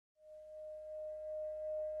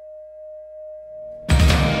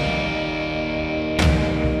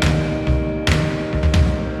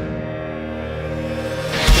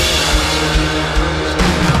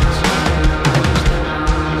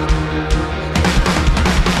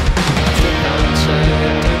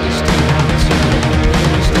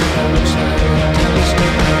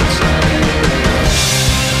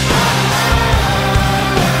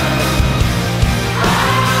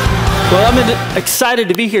Excited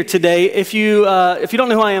to be here today. If you don't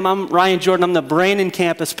know who I am, I'm Ryan Jordan. I'm the Brandon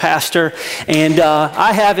campus pastor, and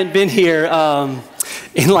I haven't been here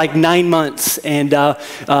in like 9 months. And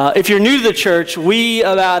if you're new to the church, we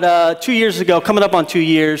about 2 years ago, coming up on 2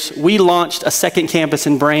 years, we launched a second campus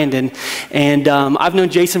in Brandon. And I've known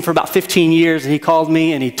Jason for about 15 years, and he called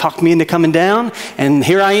me and he talked me into coming down, and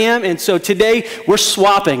here I am. And so today we're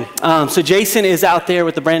swapping. So Jason is out there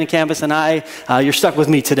with the Brandon campus, and you're stuck with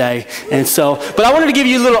me today. And so, but I wanted to give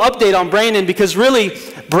you a little update on Brandon, because really,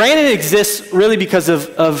 Brandon exists really because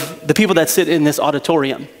of the people that sit in this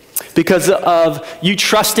auditorium. Because of you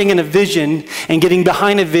trusting in a vision and getting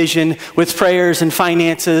behind a vision with prayers and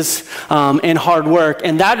finances and hard work.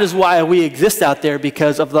 And that is why we exist out there,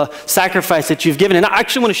 because of the sacrifice that you've given. And I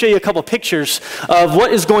actually want to show you a couple pictures of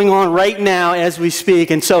what is going on right now as we speak.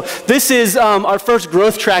 And so this is our first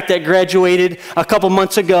growth track that graduated a couple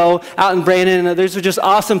months ago out in Brandon. And these are just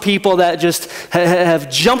awesome people that just have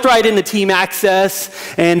jumped right into Team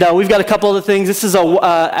Access. And we've got a couple other things. This is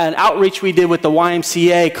an outreach we did with the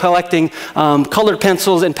YMCA, collecting colored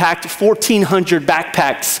pencils, and packed 1,400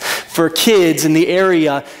 backpacks for kids in the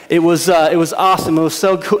area. It was awesome. It was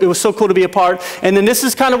so cool. It was so cool to be a part. And then this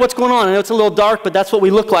is kind of what's going on. I know it's a little dark, but that's what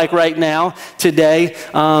we look like right now today.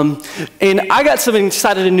 And I got some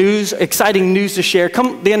exciting news to share.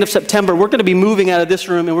 Come the end of September, we're going to be moving out of this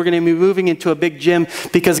room, and we're going to be moving into a big gym,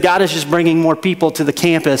 because God is just bringing more people to the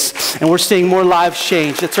campus, and we're seeing more lives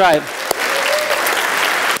change. That's right.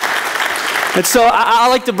 And so I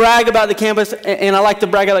like to brag about the campus, and I like to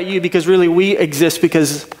brag about you, because really we exist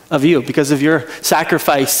because of you, because of your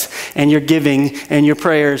sacrifice and your giving and your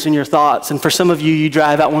prayers and your thoughts. And for some of you, you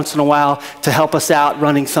drive out once in a while to help us out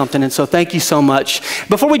running something. And so thank you so much.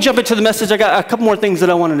 Before we jump into the message, I got a couple more things that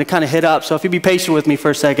I wanted to kind of hit up. So if you'd be patient with me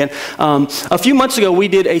for a second. A few months ago, we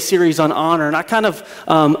did a series on honor. And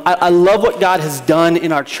I love what God has done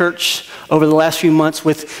in our church over the last few months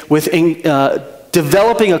with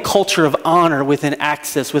developing a culture of honor within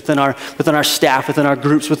Access, within our staff, within our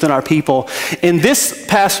groups, within our people. And this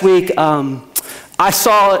past week, I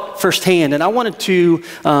saw it firsthand, and I wanted to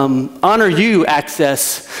honor you,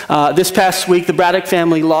 Access. This past week, the Braddock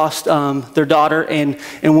family lost their daughter, and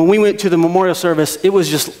when we went to the memorial service, it was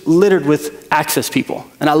just littered with Access people.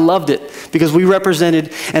 And I loved it, because we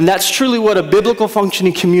represented, and that's truly what a biblical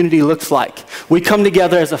functioning community looks like. We come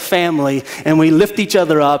together as a family, and we lift each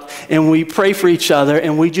other up, and we pray for each other,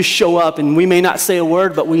 and we just show up, and we may not say a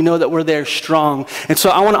word, but we know that we're there strong. And so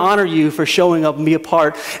I want to honor you for showing up and be a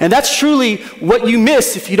part. And that's truly what you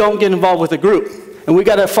miss if you don't get involved with a group. And we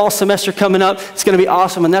got a fall semester coming up. It's going to be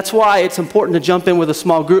awesome. And that's why it's important to jump in with a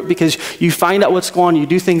small group, because you find out what's going on, you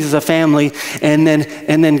do things as a family, and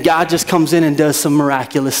then God just comes in and does some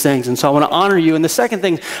miraculous things. And so I want to honor you. And the second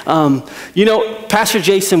thing, Pastor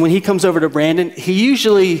Jason, when he comes over to Brandon, he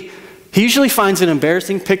usually finds an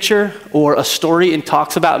embarrassing picture or a story and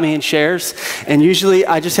talks about me and shares. And usually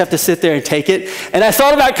I just have to sit there and take it. And I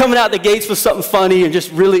thought about coming out the gates with something funny and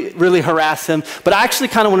just really, really harass him. But I actually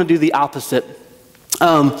kind of want to do the opposite.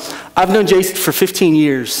 I've known Jason for 15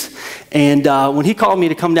 years. And when he called me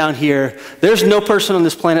to come down here, there's no person on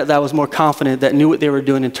this planet that was more confident, that knew what they were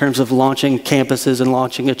doing in terms of launching campuses and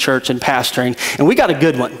launching a church and pastoring. And we got a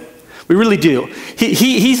good one. We really do.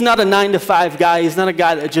 He's not a 9-to-5 guy. He's not a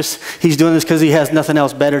guy that he's doing this because he has nothing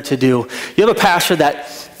else better to do. You have a pastor that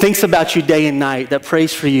thinks about you day and night, that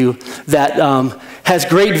prays for you, that has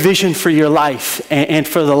great vision for your life and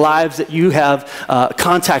for the lives that you have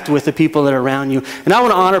contact with, the people that are around you. And I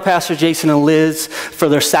want to honor Pastor Jason and Liz for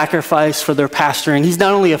their sacrifice, for their pastoring. He's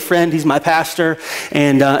not only a friend, he's my pastor,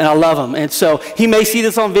 and I love him. And so he may see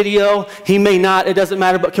this on video, he may not, it doesn't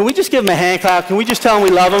matter, but can we just give him a hand clap? Can we just tell him we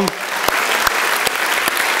love him?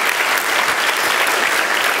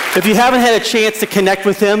 If you haven't had a chance to connect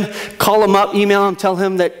with him, call him up, email him, tell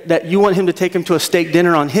him that you want him to take him to a steak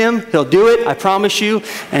dinner on him. He'll do it, I promise you,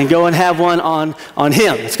 and go and have one on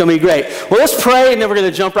him. It's going to be great. Well, let's pray, and then we're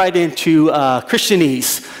going to jump right into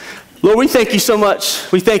Christianese. Lord, we thank you so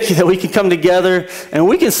much. We thank you that we can come together and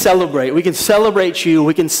we can celebrate. We can celebrate you.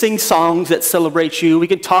 We can sing songs that celebrate you. We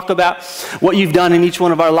can talk about what you've done in each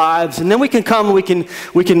one of our lives. And then we can come and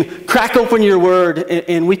we can crack open your word,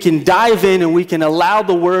 and we can dive in, and we can allow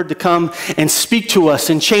the word to come and speak to us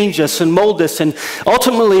and change us and mold us and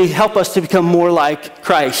ultimately help us to become more like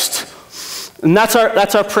Christ. And that's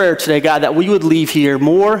our prayer today, God, that we would leave here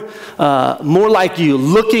more like you,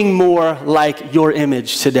 looking more like your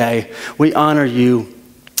image today. We honor you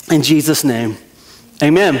in Jesus' name.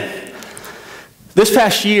 Amen. This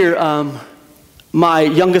past year, My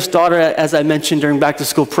youngest daughter, as I mentioned during back to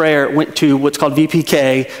school prayer, went to what's called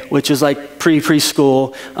VPK, which is like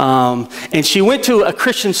preschool. And she went to a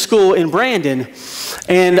Christian school in Brandon.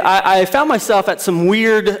 And I found myself at some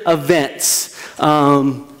weird events.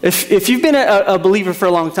 If you've been a believer for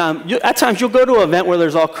a long time, at times you'll go to an event where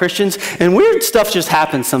there's all Christians, and weird stuff just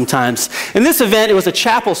happens sometimes. In this event, it was a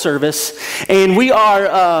chapel service, and we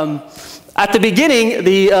are... at the beginning,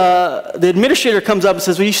 the administrator comes up and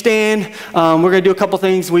says, will you stand? We're going to do a couple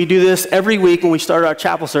things. We do this every week when we start our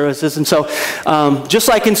chapel services. And so just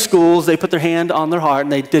like in schools, they put their hand on their heart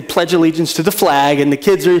and they did pledge allegiance to the flag. And the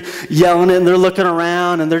kids are yelling it and they're looking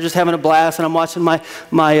around and they're just having a blast. And I'm watching my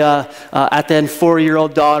at then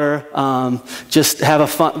 4-year-old daughter just have a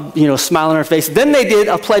fun, smile on her face. Then they did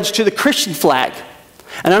a pledge to the Christian flag.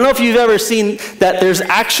 And I don't know if you've ever seen that there's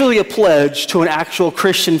actually a pledge to an actual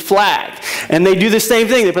Christian flag. And they do the same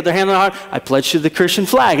thing. They put their hand on their heart, I pledge to the Christian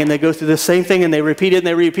flag. And they go through the same thing and they repeat it and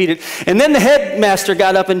they repeat it. And then the headmaster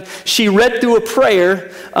got up and she read through a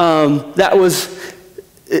prayer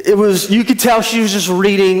you could tell she was just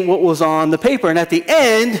reading what was on the paper. And at the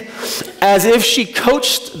end, as if she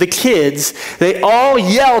coached the kids, they all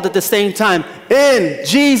yelled at the same time, in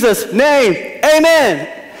Jesus' name,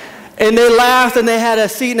 amen. And they laughed and they had a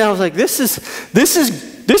seat, and I was like, this is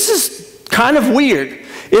kind of weird.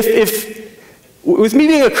 If with me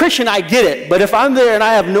being a Christian, I get it. But if I'm there and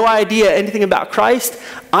I have no idea anything about Christ,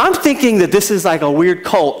 I'm thinking that this is like a weird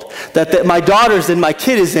cult that my daughter's and my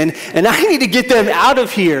kid is in, and I need to get them out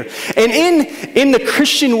of here. And in the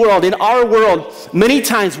Christian world, in our world, many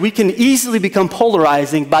times we can easily become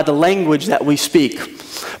polarizing by the language that we speak.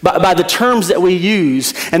 By the terms that we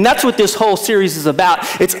use. And that's what this whole series is about.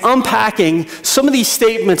 It's unpacking some of these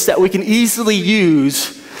statements that we can easily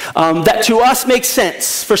use that to us make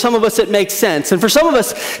sense. For some of us, it makes sense. And for some of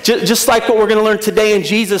us, just like what we're going to learn today in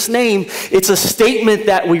Jesus' name, it's a statement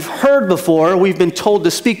that we've heard before, we've been told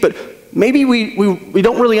to speak, but maybe we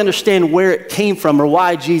don't really understand where it came from or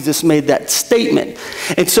why Jesus made that statement.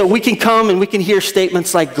 And so we can come and we can hear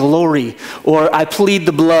statements like glory, or I plead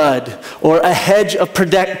the blood, or a hedge of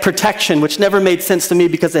protection, which never made sense to me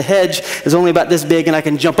because a hedge is only about this big and I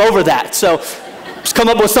can jump over that. So let's come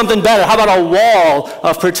up with something better. How about a wall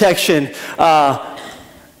of protection?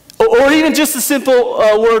 Or even just a simple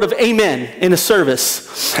word of amen in a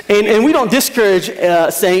service. And we don't discourage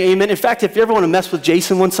saying amen. In fact, if you ever want to mess with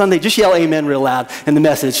Jason one Sunday, just yell amen real loud in the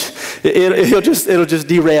message. It'll just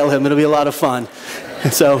derail him. It'll be a lot of fun.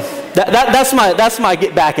 So that's my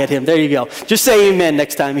get back at him. There you go. Just say amen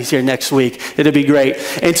next time he's here next week. It'll be great.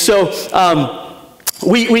 And so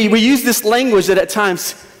we use this language that at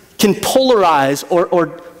times can polarize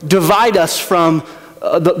or divide us from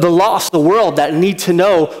the lost, the world that need to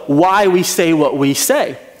know why we say what we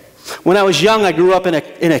say. When I was young, I grew up in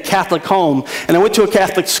a Catholic home, and I went to a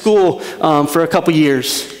Catholic school for a couple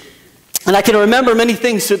years. And I can remember many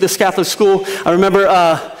things at this Catholic school. I remember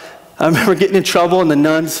getting in trouble and the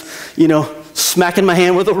nuns, smacking my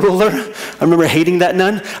hand with a ruler. I remember hating that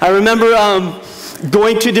nun. I remember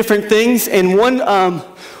going to different things, and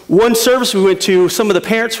one service we went to, some of the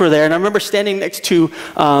parents were there, and I remember standing next to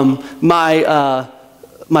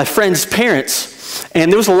my friend's parents,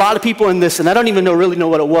 and there was a lot of people in this, and I don't even really know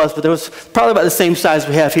what it was, but there was probably about the same size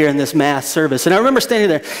we have here in this mass service. And I remember standing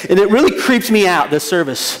there, and it really creeps me out, this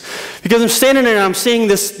service, because I'm standing there and I'm seeing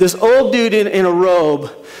this old dude in a robe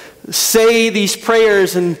say these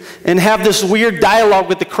prayers and have this weird dialogue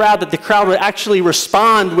with the crowd, that the crowd would actually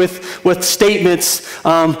respond with statements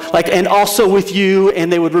like, and also with you,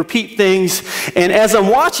 and they would repeat things. And as I'm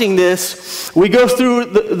watching this, we go through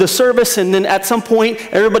the service, and then at some point,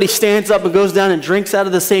 everybody stands up and goes down and drinks out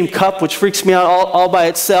of the same cup, which freaks me out all by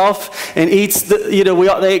itself, and eats,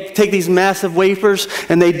 they take these massive wafers,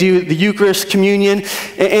 and they do the Eucharist, communion.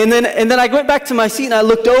 And then I went back to my seat, and I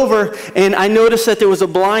looked over, and I noticed that there was a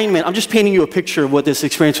blind man. I'm just painting you a picture of what this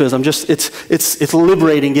experience was. It's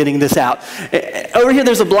liberating getting this out. Over here,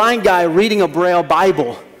 there's a blind guy reading a Braille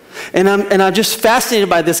Bible. And I'm just fascinated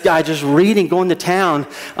by this guy just reading, going to town.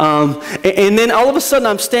 And then all of a sudden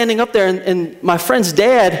I'm standing up there, and my friend's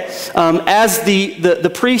dad, as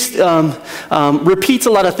the priest repeats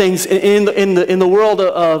a lot of things in the world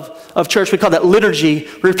of church, we call that liturgy,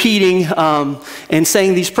 repeating and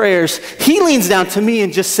saying these prayers. He leans down to me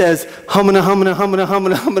and just says, humana, humana, humana,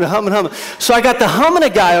 humana, humana, humana, humana. So I got the humana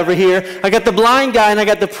guy over here, I got the blind guy, and I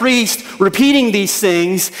got the priest repeating these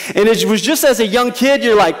things. And it was just as a young kid,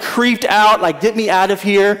 you're like creeped out, like, get me out of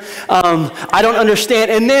here. I don't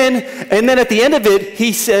understand. And then at the end of it,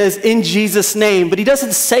 he says, in Jesus' name, but he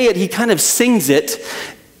doesn't say it, he kind of sings it,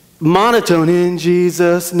 monotone, in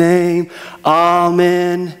Jesus' name,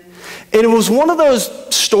 amen. And it was one of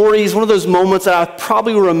those stories, one of those moments that I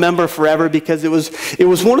probably will remember forever, because it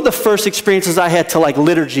was one of the first experiences I had to like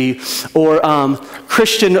liturgy or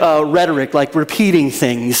Christian rhetoric, like repeating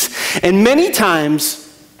things. And many times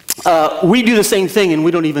we do the same thing and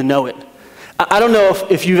we don't even know it. I don't know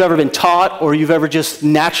if you've ever been taught or you've ever just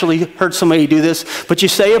naturally heard somebody do this, but you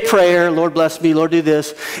say a prayer, Lord bless me, Lord do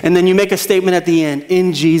this, and then you make a statement at the end,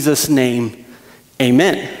 in Jesus' name,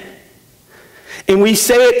 amen. And we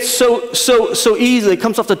say it so easily, it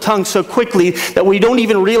comes off the tongue so quickly that we don't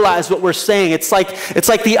even realize what we're saying. It's like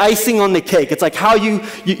the icing on the cake. It's like how you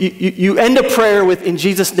end a prayer with, in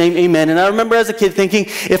Jesus' name, amen. And I remember as a kid thinking,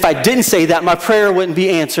 if I didn't say that, my prayer wouldn't be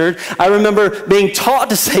answered. I remember being taught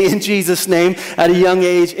to say in Jesus' name at a young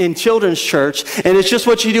age in children's church. And it's just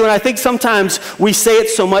what you do. And I think sometimes we say it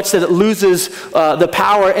so much that it loses the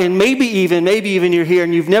power. And maybe even you're here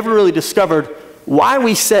and you've never really discovered why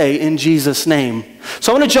we say in Jesus' name.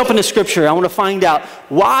 So I want to jump into scripture. I want to find out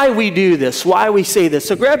why we do this, why we say this.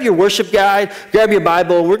 So grab your worship guide, grab your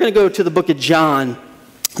Bible. We're going to go to the book of John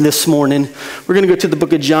this morning. We're going to go to the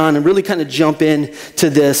book of John and really kind of jump in to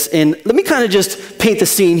this. And let me kind of just paint the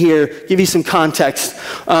scene here, give you some context.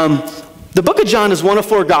 The book of John is one of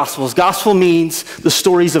 4 Gospels. Gospel means the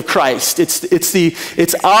stories of Christ.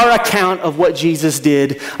 It's our account of what Jesus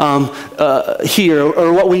did here,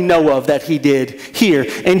 or what we know of that he did here.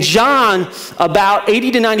 And John, about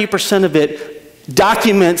 80 to 90% of it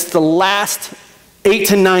documents the last 8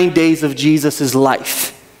 to 9 days of Jesus'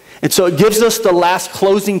 life. And so it gives us the last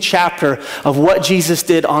closing chapter of what Jesus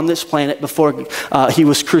did on this planet before he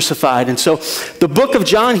was crucified. And so the book of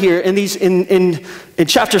John here, in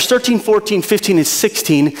chapters 13, 14, 15, and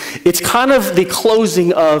 16, it's kind of the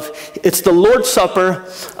closing of, it's the Lord's Supper,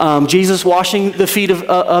 Jesus washing the feet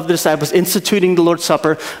of the disciples, instituting the Lord's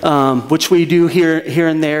Supper, which we do here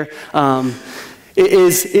and there. It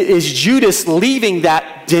is Judas leaving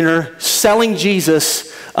that dinner, selling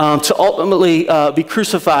Jesus to ultimately be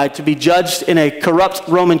crucified, to be judged in a corrupt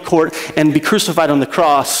Roman court and be crucified on the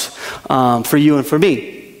cross for you and for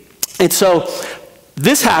me. And so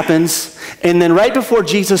this happens, and then right before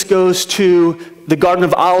Jesus goes to the Garden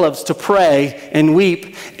of Olives to pray and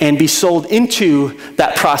weep and be sold into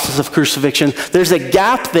that process of crucifixion, there's a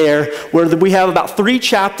gap there where we have about 3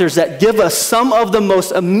 chapters that give us some of the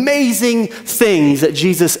most amazing things that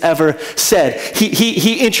Jesus ever said.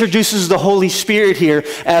 He introduces the Holy Spirit here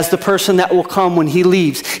as the person that will come when he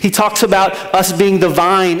leaves. He talks about us being the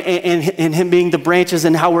vine and him being the branches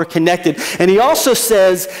and how we're connected. And he also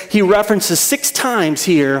says, he references 6 times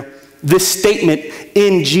here this statement,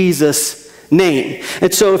 in Jesus' name.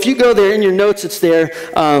 And so if you go there in your notes, it's there,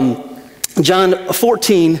 John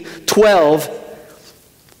 14, 12.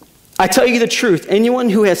 I tell you the truth, anyone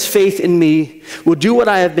who has faith in me will do what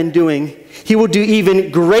I have been doing. He will do even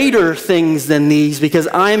greater things than these, because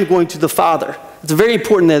I am going to the Father. It's very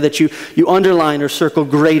important there that you underline or circle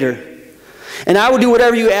greater. And I will do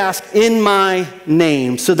whatever you ask in my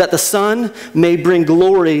name, so that the Son may bring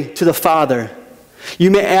glory to the Father.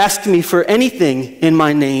 You may ask me for anything in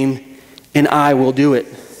my name, and I will do it.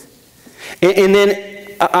 And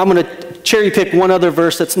then I'm going to cherry pick one other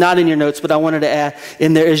verse that's not in your notes, but I wanted to add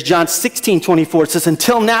in there is John 16:24. It says,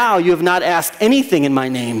 until now you have not asked anything in my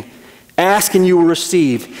name. Ask and you will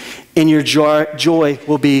receive, and your joy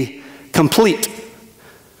will be complete.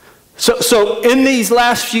 So in these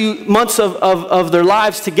last few months of their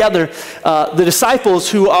lives together, the disciples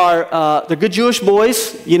who are, they're good Jewish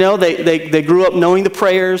boys, you know, they grew up knowing the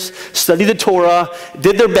prayers, studied the Torah,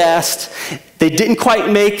 did their best. They didn't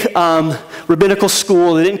quite make rabbinical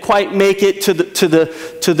school. They didn't quite make it to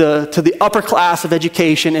the upper class of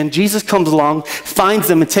education. And Jesus comes along, finds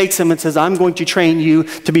them, and takes them and says, I'm going to train you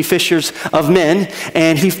to be fishers of men.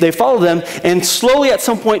 And they follow them. And slowly at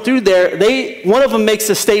some point through there, one of them makes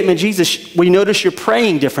a statement, Jesus, we notice you're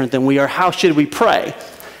praying different than we are. How should we pray?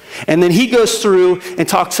 And then he goes through and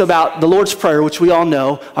talks about the Lord's Prayer, which we all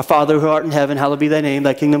know. Our Father who art in heaven, hallowed be thy name,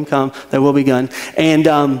 thy kingdom come, thy will be done.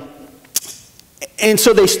 And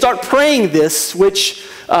so they start praying this, which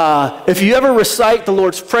if you ever recite the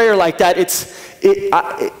Lord's Prayer like that,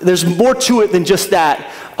 there's more to it than just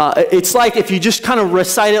that. It's like if you just kind of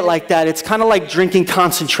recite it like that, it's kind of like drinking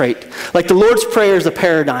concentrate. Like the Lord's Prayer is a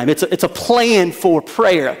paradigm. It's a plan for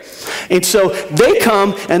prayer. And so they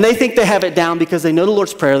come and they think they have it down because they know the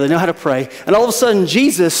Lord's Prayer, they know how to pray. And all of a sudden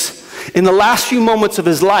Jesus, in the last few moments of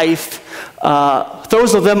his life,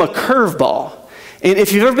 throws them a curveball. And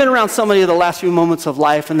if you've ever been around somebody in the last few moments of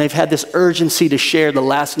life and they've had this urgency to share the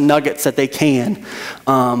last nuggets that they can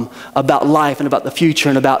about life and about the future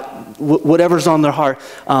and about whatever's on their heart,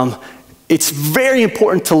 it's very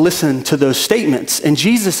important to listen to those statements. And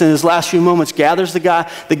Jesus, in his last few moments, gathers the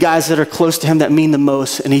guys that are close to him that mean the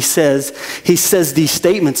most, and he says these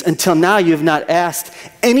statements, until now you have not asked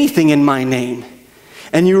anything in my name,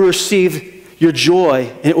 and you will receive your joy,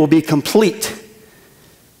 and it will be complete.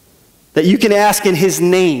 That you can ask in his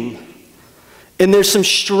name. And there's some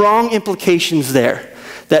strong implications there.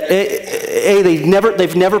 That A,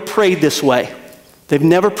 they've never prayed this way. They've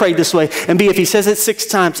never prayed this way. And B, if he says it 6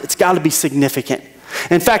 times, it's got to be significant.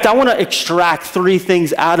 In fact, I want to extract 3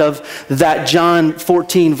 things out of that John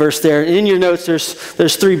 14 verse there. In your notes,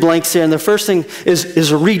 there's 3 blanks there. And the first thing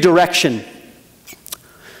is redirection.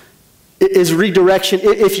 It is redirection.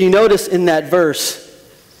 If you notice in that verse,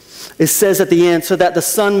 it says at the end, so that the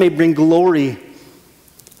Son may bring glory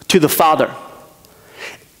to the Father.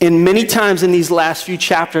 And many times in these last few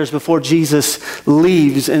chapters before Jesus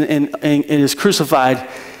leaves and is crucified,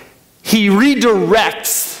 he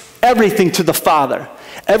redirects everything to the Father.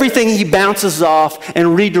 Everything he bounces off and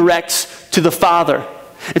redirects to the Father.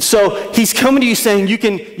 And so he's coming to you saying, you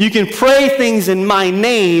can pray things in my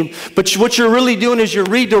name, but what you're really doing is you're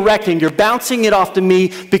redirecting. You're bouncing it off to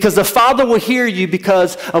me because the Father will hear you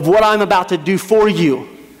because of what I'm about to do for you.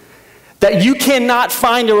 That you cannot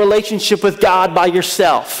find a relationship with God by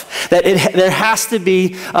yourself. That there has to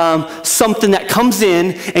be something that comes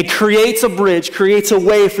in and creates a bridge, creates a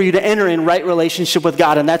way for you to enter in right relationship with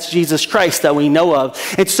God. And that's Jesus Christ that we know of.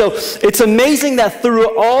 And so it's amazing that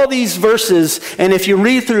through all these verses, and if you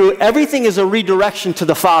read through, everything is a redirection to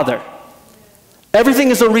the Father.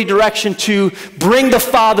 Everything is a redirection to bring the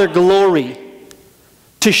Father glory.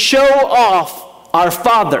 To show off our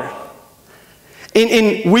Father.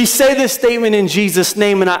 And we say this statement in Jesus'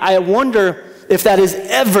 name, and I wonder if that is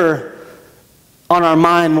ever on our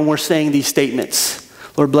mind when we're saying these statements.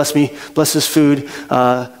 Lord, bless me, bless this food.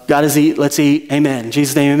 God is eat, let's eat, amen. In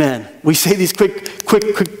Jesus' name, amen. We say these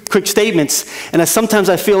quick statements, and sometimes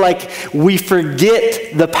I feel like we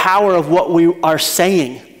forget the power of what we are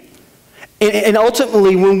saying. And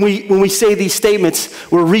ultimately, when we say these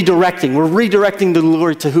statements, we're redirecting. We're redirecting the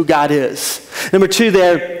glory to who God is. Number 2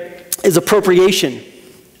 there is appropriation.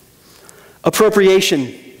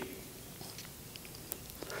 Appropriation.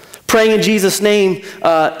 Praying in Jesus' name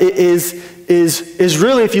is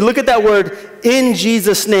really, if you look at that word, in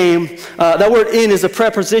Jesus' name, that word in is a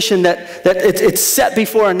preposition that it's set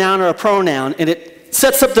before a noun or a pronoun, and it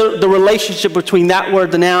sets up the relationship between that word,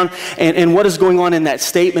 the noun, and what is going on in that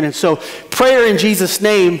statement. And so prayer in Jesus'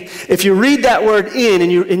 name, if you read that word in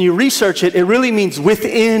and you research it, it really means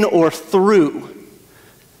within or through.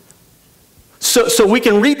 So we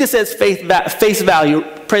can read this as face value,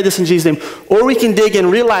 pray this in Jesus' name, or we can dig in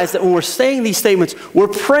and realize that when we're saying these statements, we're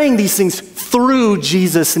praying these things through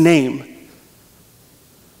Jesus' name.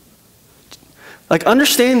 Like,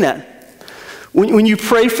 understand that. When you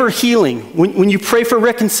pray for healing, when you pray for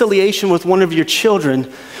reconciliation with one of your children,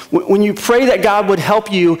 when you pray that God would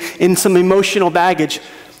help you in some emotional baggage,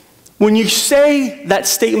 when you say that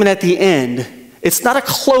statement at the end, it's not a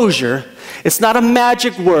closure, it's not a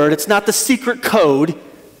magic word, it's not the secret code.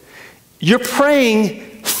 You're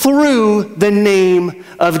praying through the name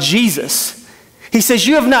of Jesus. He says,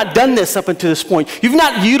 you have not done this up until this point. You've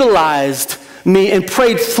not utilized me and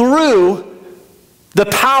prayed through the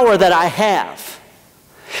power that I have.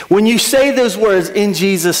 When you say those words in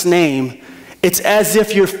Jesus' name, it's as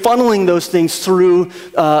if you're funneling those things through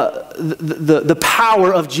the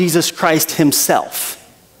power of Jesus Christ himself.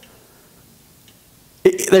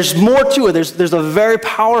 There's more to it. There's a very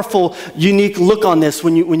powerful, unique look on this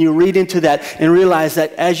when you read into that and realize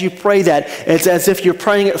that as you pray that, it's as if you're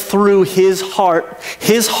praying it through his heart,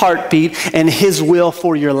 his heartbeat, and his will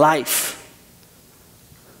for your life.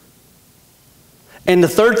 And the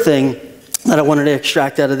third thing that I wanted to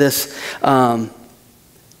extract out of this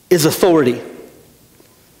is authority.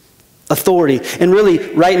 Authority. And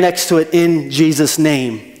really, right next to it, in Jesus'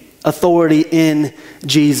 name. Authority in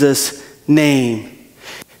Jesus' name.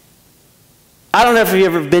 I don't know if you've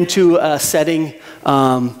ever been to a setting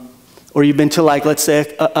or you've been to, like, let's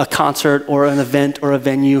say a concert or an event or a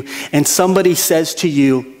venue, and somebody says to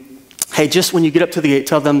you, hey, just when you get up to the gate,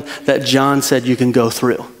 tell them that John said you can go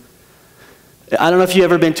through. I don't know if you've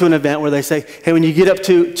ever been to an event where they say, hey, when you get up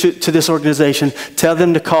to this organization, tell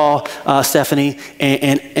them to call Stephanie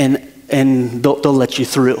and they'll let you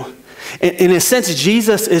through. In a sense,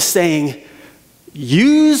 Jesus is saying,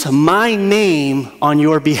 use my name on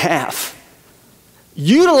your behalf.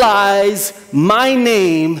 Utilize my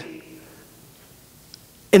name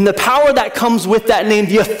and the power that comes with that name,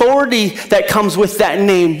 the authority that comes with that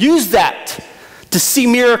name. Use that to see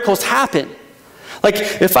miracles happen. Like,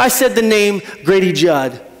 if I said the name Grady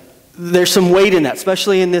Judd, there's some weight in that,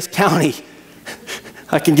 especially in this county.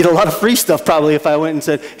 I can get a lot of free stuff probably if I went and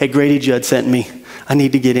said, hey, Grady Judd sent me. I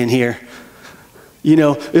need to get in here. You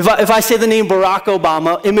know, if I say the name Barack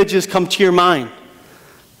Obama, images come to your mind.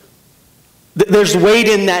 There's weight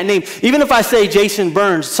in that name. Even if I say Jason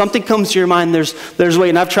Burns, something comes to your mind, there's weight.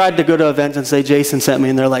 And I've tried to go to events and say, Jason sent me,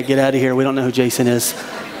 and they're like, get out of here. We don't know who Jason is.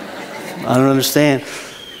 I don't understand.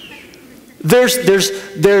 There's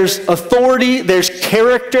authority, there's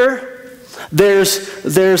character,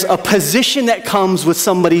 there's a position that comes with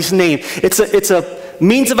somebody's name. It's a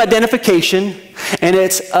means of identification, and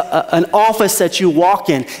it's an office that you walk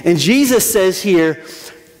in. And Jesus says here,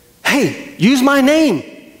 hey, use my name.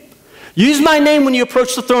 Use my name when you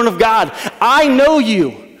approach the throne of God. I know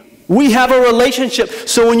you. We have a relationship.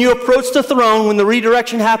 So when you approach the throne, when the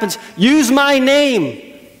redirection happens, use my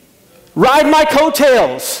name. Ride my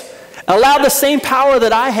coattails. Allow the same power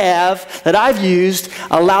that I have, that I've used,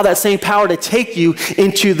 allow that same power to take you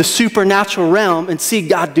into the supernatural realm and see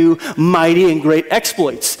God do mighty and great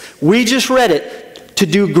exploits. We just read it, to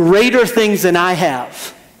do greater things than I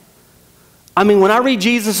have. I mean, when I read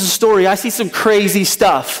Jesus' story, I see some crazy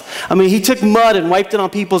stuff. I mean, he took mud and wiped it on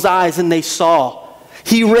people's eyes and they saw.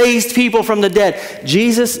 He raised people from the dead.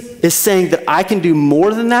 Jesus is saying that I can do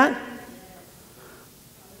more than that.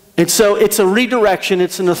 And so it's a redirection,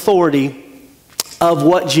 it's an authority of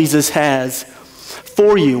what Jesus has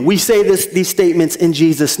for you. We say these statements in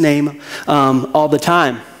Jesus' name all the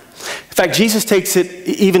time. In fact, Jesus takes it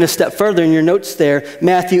even a step further in your notes there,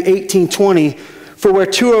 Matthew 18:20. For where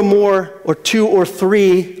two or more, or two or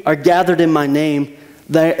three are gathered in my name,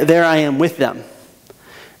 there I am with them.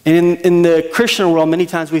 And in the Christian world, many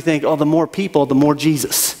times we think, oh, the more people, the more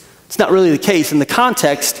Jesus. It's not really the case. In the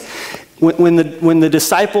context, when the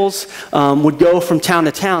disciples would go from town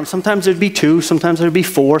to town, sometimes there'd be 2, sometimes there'd be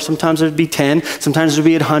 4, sometimes there'd be 10, sometimes there'd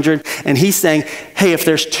be 100. And he's saying, hey, if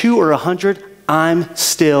there's 2 or 100, I'm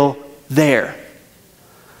still there.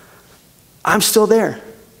 I'm still there.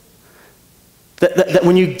 That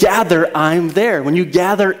when you gather, I'm there. When you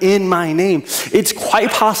gather in my name, it's quite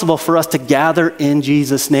possible for us to gather in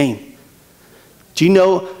Jesus' name. Do you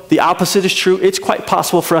know the opposite is true? It's quite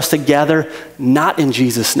possible for us to gather not in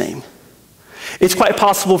Jesus' name. It's quite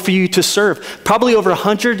possible for you to serve. Probably over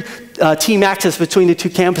 100 team access between the 2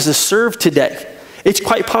 campuses serve today. It's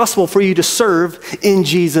quite possible for you to serve in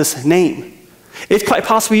Jesus' name. It's quite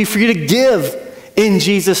possible for you to give in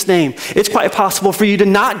Jesus' name. It's quite possible for you to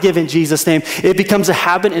not give in Jesus' name. It becomes a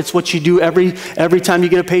habit. It's what you do every time you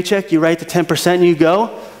get a paycheck. You write the 10% and you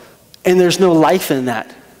go, and there's no life in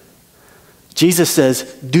that. Jesus says,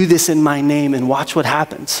 do this in my name and watch what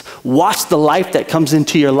happens. Watch the life that comes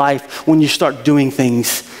into your life when you start doing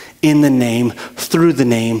things in the name, through the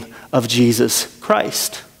name of Jesus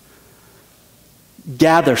Christ.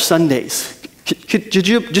 Gather Sundays. Could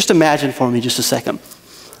you just imagine for me just a second?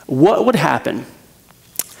 What would happen,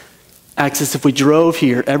 Access, if we drove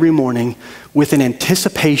here every morning with an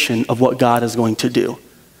anticipation of what God is going to do?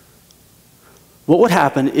 What would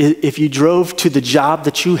happen if you drove to the job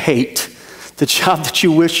that you hate, the job that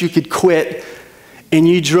you wish you could quit, and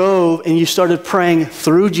you drove and you started praying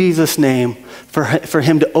through Jesus' name for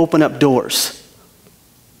him to open up doors?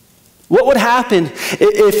 What would happen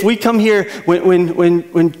if we come here,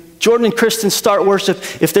 when Jordan and Kristen start worship,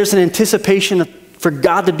 if there's an anticipation for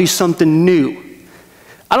God to do something new?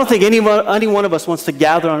 I don't think any one of us wants to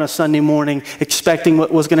gather on a Sunday morning expecting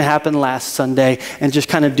what was going to happen last Sunday and just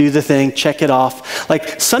kind of do the thing, check it off.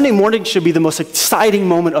 Like, Sunday morning should be the most exciting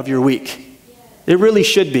moment of your week. It really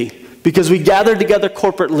should be, because we gather together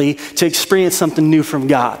corporately to experience something new from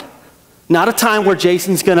God. Not a time where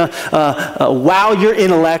Jason's going to wow your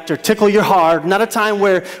intellect or tickle your heart. Not a time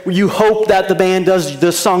where you hope that the band does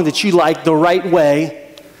the song that you like the right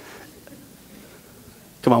way.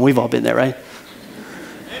 Come on, we've all been there, right?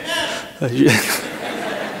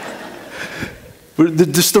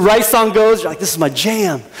 Just the right song goes, you're like, this is my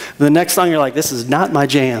jam. And the next song, you're like, this is not my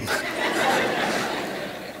jam.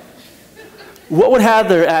 What would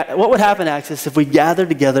happen, Access, if we gathered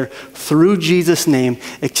together through Jesus' name,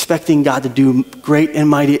 expecting God to do great and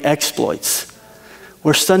mighty exploits,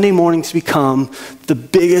 where Sunday mornings become the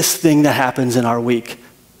biggest thing that happens in our week,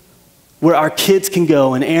 where our kids can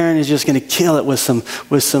go, and Aaron is just going to kill it with some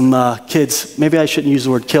kids. Maybe I shouldn't use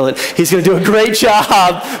the word kill it. He's going to do a great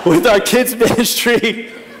job with our kids'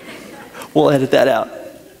 ministry. We'll edit that out.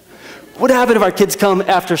 What would happen if our kids come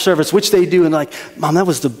after service, which they do, and like, Mom, that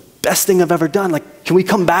was the best thing I've ever done. Like, can we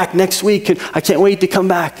come back next week? I can't wait to come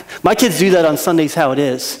back. My kids do that on Sundays, how it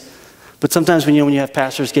is. But sometimes when you have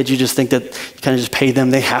pastors' kids, you just think that you kind of just pay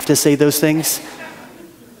them. They have to say those things.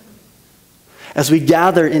 as we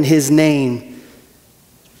gather in his name,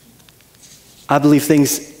 I believe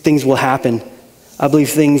things will happen. I believe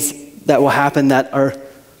things that will happen that are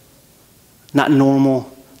not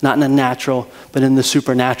normal, not in the natural, but in the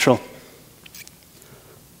supernatural.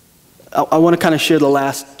 I want to kind of share the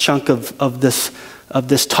last chunk of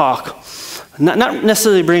this talk. Not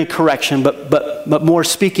necessarily bringing correction, but more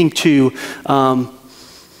speaking to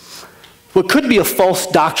what could be a false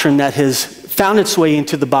doctrine that has found its way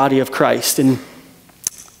into the body of Christ. And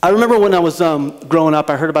I remember when I was growing up,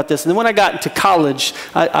 I heard about this. And then when I got into college,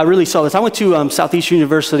 I really saw this. I went to Southeastern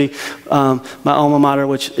University, my alma mater,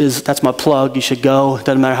 that's my plug. You should go. It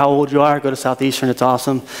doesn't matter how old you are. Go to Southeastern. It's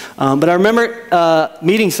awesome. But I remember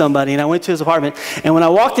meeting somebody, and I went to his apartment. And when I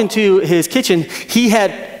walked into his kitchen, he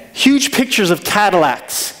had huge pictures of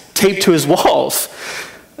Cadillacs taped to his walls.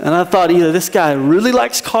 And I thought either this guy really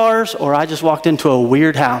likes cars or I just walked into a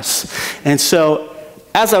weird house. And so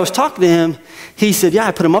as I was talking to him, he said, yeah,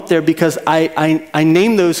 I put them up there because I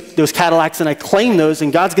named those Cadillacs and I claim those,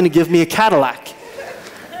 and God's going to give me a Cadillac.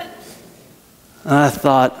 And I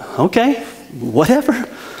thought, okay, whatever.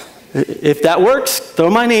 If that works, throw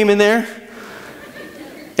my name in there.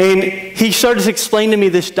 And he started to explain to me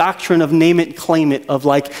this doctrine of name it and claim it, of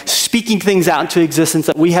like speaking things out into existence,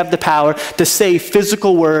 that we have the power to say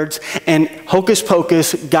physical words, and hocus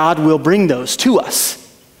pocus, God will bring those to us.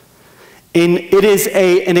 And it is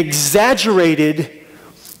an exaggerated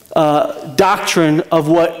doctrine of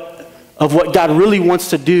what God really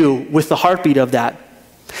wants to do with the heartbeat of that.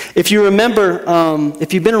 If you remember,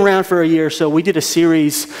 if you've been around for a year or so, we did a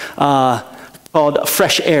series called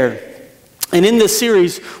Fresh Air. And in this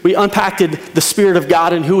series, we unpacked the Spirit of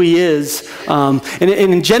God and who he is. And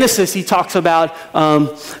in Genesis, he talks about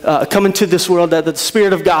coming to this world, that the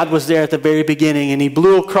Spirit of God was there at the very beginning, and he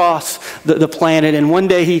blew across the planet. And one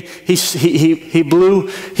day he blew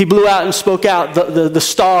out and spoke out the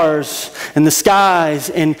stars and the skies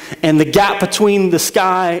and the gap between the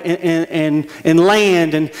sky and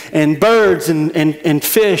land and birds and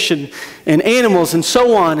fish and animals and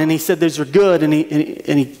so on. And he said those were good, and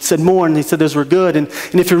he said more, and he said those were good. And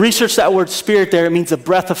if you research that word spirit there, it means a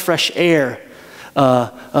breath of fresh air, words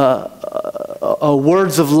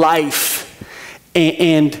of life.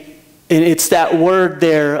 And it's that word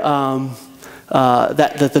there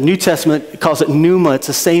that the New Testament calls it pneuma. It's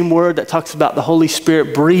the same word that talks about the Holy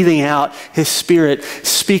Spirit breathing out his Spirit,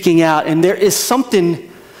 speaking out. And there is something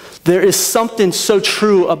so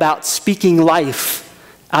true about speaking life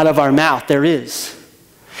out of our mouth. There is.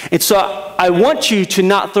 And so I want you to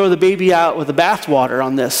not throw the baby out with the bathwater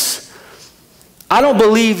on this. I don't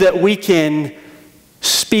believe that we can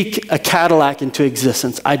speak a Cadillac into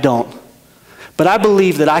existence. I don't. But I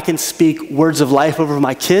believe that I can speak words of life over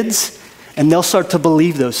my kids, and they'll start to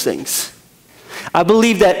believe those things. I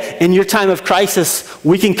believe that in your time of crisis,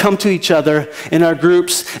 we can come to each other in our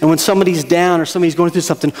groups, and when somebody's down or somebody's going through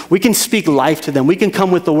something, we can speak life to them. We can come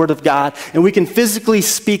with the Word of God, and we can physically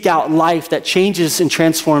speak out life that changes and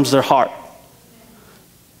transforms their heart.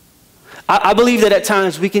 I believe that at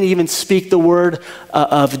times we can even speak the word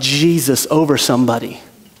of Jesus over somebody,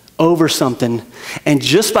 over something, and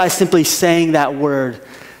just by simply saying that word,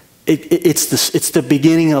 it's the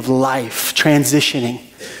beginning of life transitioning.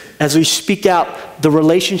 As we speak out the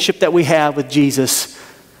relationship that we have with Jesus,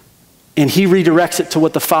 and he redirects it to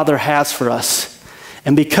what the Father has for us.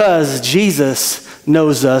 And because Jesus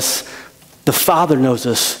knows us, the Father knows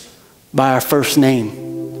us by our first name.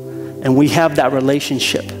 And we have that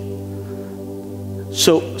relationship.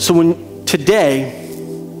 So when today,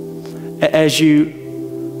 as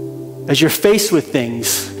you're faced with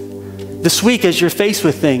things, this week as you're faced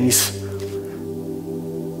with things,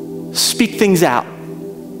 speak things out.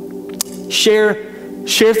 Share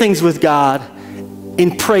things with God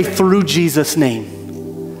and pray through Jesus'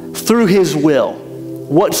 name, through his will,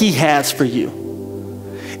 what he has for you.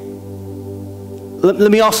 Let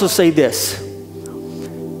me also say this.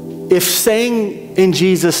 If saying in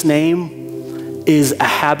Jesus' name is a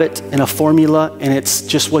habit and a formula and it's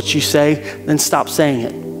just what you say, then stop saying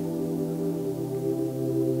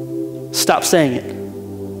it. Stop saying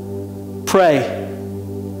it. Pray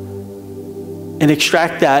and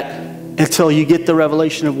extract that until you get the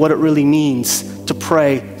revelation of what it really means to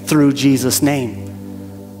pray through Jesus'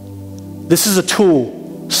 name. This is a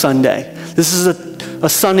tool Sunday. This is a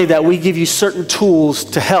Sunday that we give you certain tools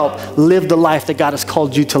to help live the life that God has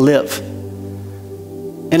called you to live.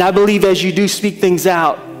 And I believe as you do speak things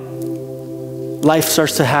out, life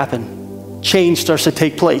starts to happen. Change starts to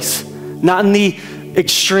take place. Not in the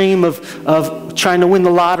extreme of trying to win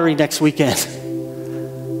the lottery next weekend.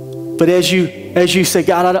 But as you say,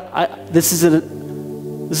 God, this is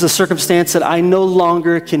This is a circumstance that I no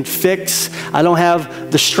longer can fix. I don't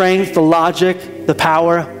have the strength, the logic, the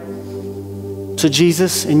power. So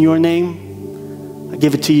Jesus, in your name, I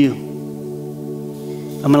give it to you.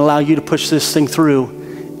 I'm going to allow you to push this thing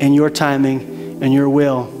through in your timing and your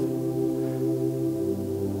will.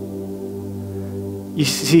 You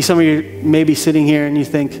see some of you maybe sitting here and you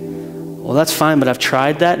think, well, that's fine, but I've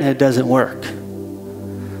tried that and it doesn't work.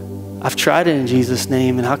 I've tried it in Jesus'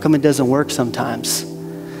 name, and how come it doesn't work sometimes?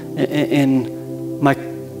 And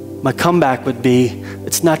my comeback would be,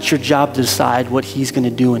 it's not your job to decide what he's going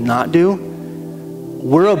to do and not do.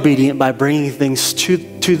 We're obedient by bringing things to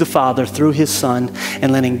the Father through his Son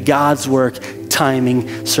and letting God's work,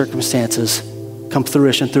 timing, circumstances come to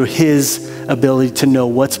fruition through his ability to know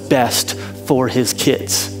what's best for his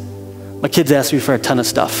kids. My kids ask me for a ton of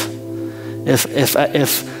stuff.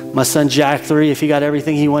 If my son Jack 3, if he got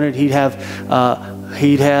everything he wanted, he'd have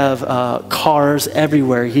cars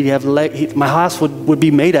everywhere. My house would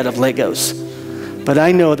be made out of Legos. But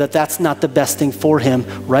I know that that's not the best thing for him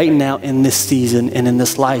right now in this season and in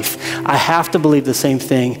this life. I have to believe the same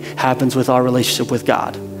thing happens with our relationship with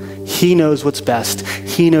God. He knows what's best.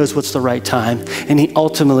 He knows what's the right time. And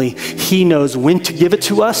he knows when to give it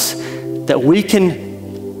to us, that we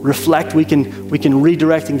can reflect, we can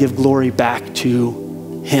redirect and give glory back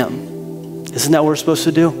to him. Isn't that what we're supposed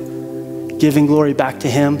to do? Giving glory back to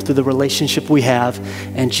him through the relationship we have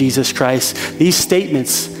in Jesus Christ. These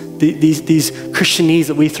statements, these Christianese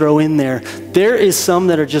that we throw in there is some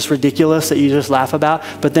that are just ridiculous that you just laugh about,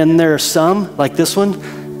 but then there are some, like this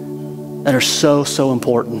one, that are so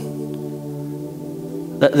important.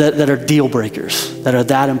 That are deal breakers, that are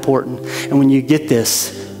that important. And when you get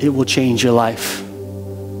this, it will change your life.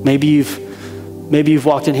 Maybe you've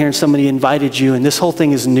walked in here and somebody invited you and this whole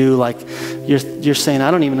thing is new. Like you're saying,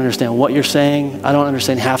 I don't even understand what you're saying. I don't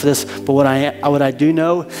understand half of this. But what I do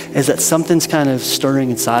know is that something's kind of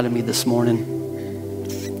stirring inside of me this morning.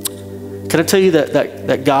 Can I tell you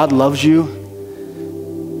that God loves you?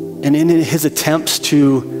 And in his attempts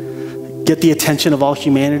to get the attention of all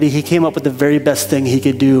humanity, he came up with the very best thing he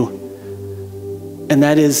could do. And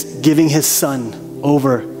that is giving his son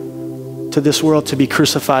over to this world to be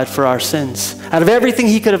crucified for our sins. Out of everything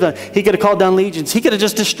he could have done, he could have called down legions. He could have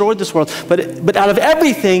just destroyed this world. But out of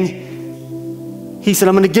everything, he said,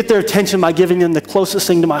 I'm going to get their attention by giving them the closest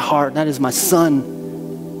thing to my heart, and that is my son.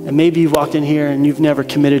 And maybe you've walked in here and you've never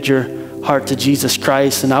committed your heart to Jesus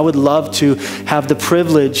Christ. And I would love to have the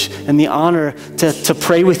privilege and the honor to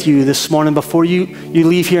pray with you this morning before you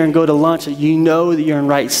leave here and go to lunch, that you know that you're in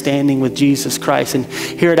right standing with Jesus Christ. And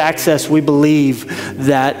here at Access, we believe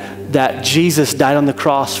that Jesus died on the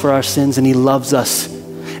cross for our sins and he loves us.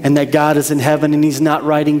 And that God is in heaven and he's not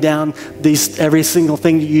writing down every single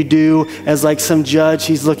thing that you do as like some judge.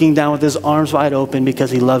 He's looking down with his arms wide open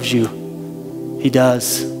because he loves you. He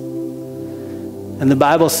does. And the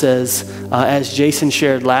Bible says, as Jason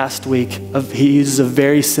shared last week, he uses a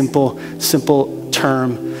very simple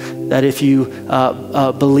term, that if you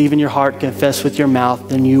believe in your heart, confess with your mouth,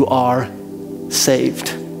 then you are saved.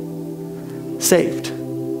 Saved.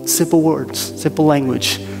 Simple words, simple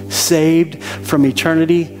language. Saved from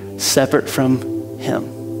eternity, separate from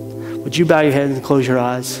him. Would you bow your head and close your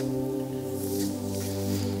eyes?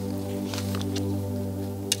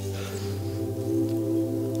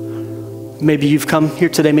 Maybe you've come here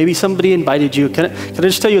today. Maybe somebody invited you. Can I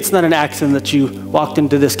just tell you, it's not an accident that you walked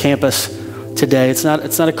into this campus today. It's not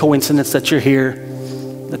a coincidence that you're here.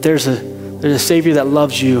 That there's a Savior that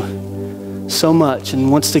loves you so much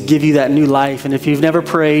and wants to give you that new life. And if you've never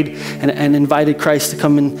prayed and invited Christ to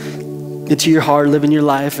come into your heart, live in your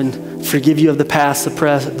life, and forgive you of the past,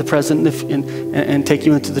 the present, and take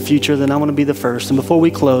you into the future, then I want to be the first. And before we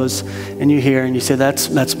close, and you're here and you say,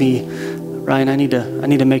 that's me, Ryan, I need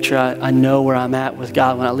to make sure I know where I'm at with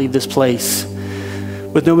God when I leave this place.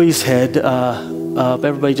 With nobody's head,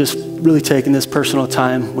 everybody just really taking this personal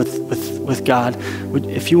time with God.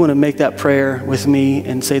 If you want to make that prayer with me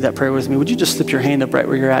and say that prayer with me, would you just slip your hand up right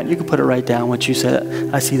where you're at? You can put it right down what you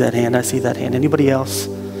said. I see that hand. I see that hand. Anybody else?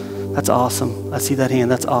 That's awesome. I see that hand.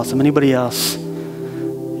 That's awesome. Anybody else?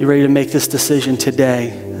 You ready to make this decision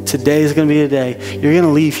today? Today is going to be a day. You're going to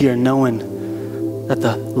leave here knowing that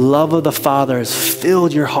the love of the Father has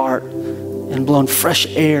filled your heart and blown fresh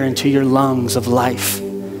air into your lungs of life.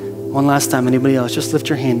 One last time, anybody else? Just lift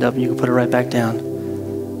your hand up and you can put it right back down.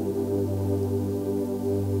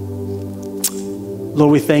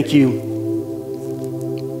 Lord, we thank you.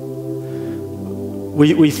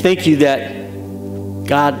 We thank you that,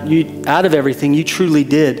 God, you, out of everything, you truly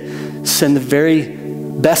did send the very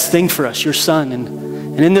best thing for us, your Son.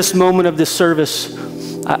 And in this moment of this service,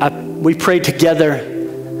 we prayed together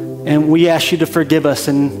And we ask you to forgive us.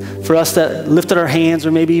 And for us that lifted our hands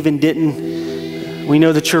or maybe even didn't, we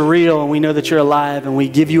know that you're real and we know that you're alive, and we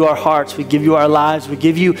give you our hearts, we give you our lives, we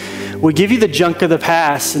give you the junk of the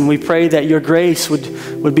past, and we pray that your grace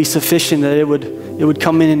would be sufficient, that it would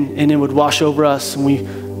come in and it would wash over us. And we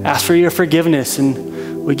ask for your forgiveness,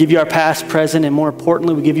 and we give you our past, present, and more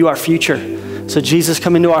importantly, we give you our future. So Jesus,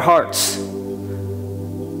 come into our hearts.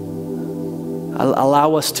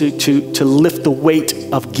 Allow us to lift the weight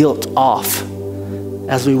of guilt off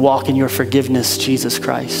as we walk in your forgiveness, Jesus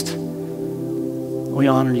Christ. We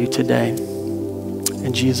honor you today.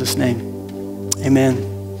 In Jesus' name, amen.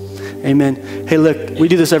 Amen. Hey, look, we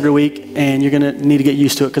do this every week, and you're going to need to get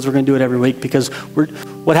used to it because we're going to do it every week. Because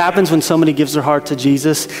what happens when somebody gives their heart to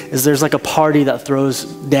Jesus is there's like a party that throws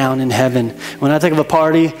down in heaven. When I think of a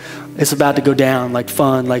party, it's about to go down, like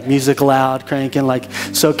fun, like music loud, cranking, like.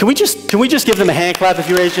 So can we just give them a hand clap if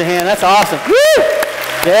you raise your hand? That's awesome. Woo!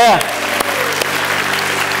 Yeah.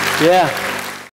 Yeah.